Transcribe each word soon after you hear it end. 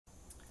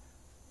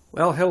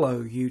Well,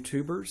 hello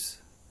YouTubers.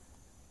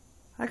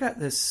 I got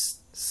this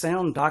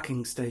sound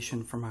docking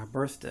station for my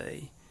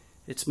birthday.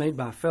 It's made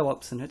by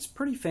Philips and it's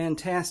pretty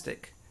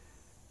fantastic,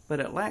 but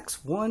it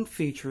lacks one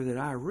feature that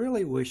I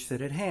really wish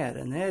that it had,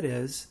 and that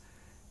is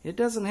it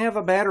doesn't have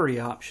a battery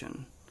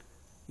option.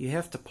 You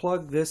have to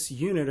plug this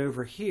unit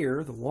over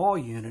here, the wall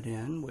unit,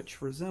 in,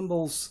 which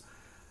resembles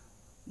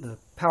the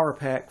power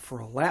pack for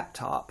a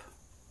laptop,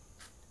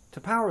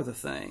 to power the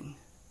thing.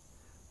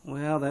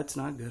 Well, that's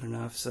not good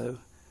enough, so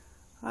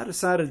I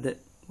decided that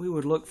we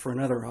would look for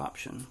another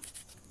option.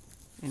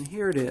 And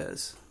here it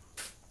is.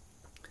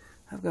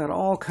 I've got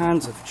all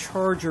kinds of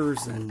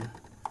chargers and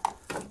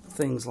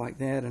things like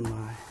that in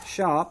my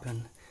shop,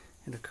 and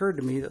it occurred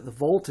to me that the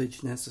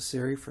voltage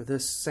necessary for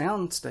this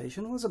sound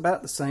station was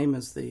about the same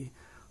as the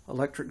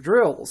electric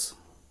drills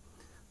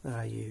that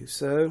I use.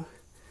 So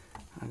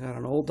I got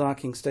an old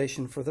docking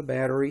station for the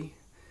battery,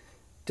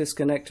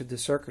 disconnected the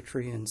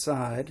circuitry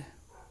inside,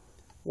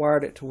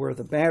 wired it to where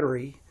the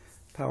battery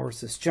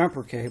powers this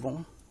jumper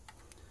cable,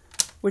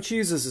 which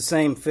uses the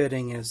same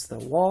fitting as the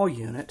wall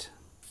unit,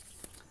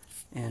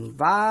 and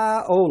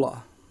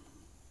Viola.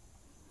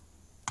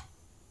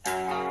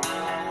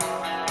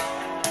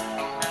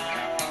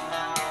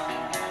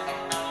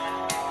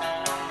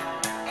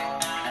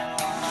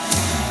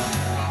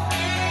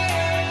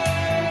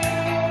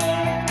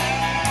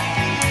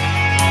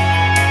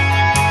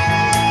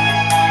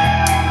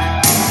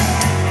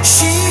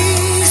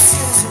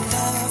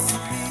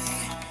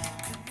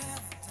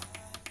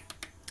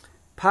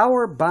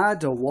 Powered by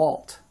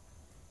Dewalt.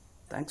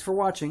 Thanks for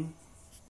watching.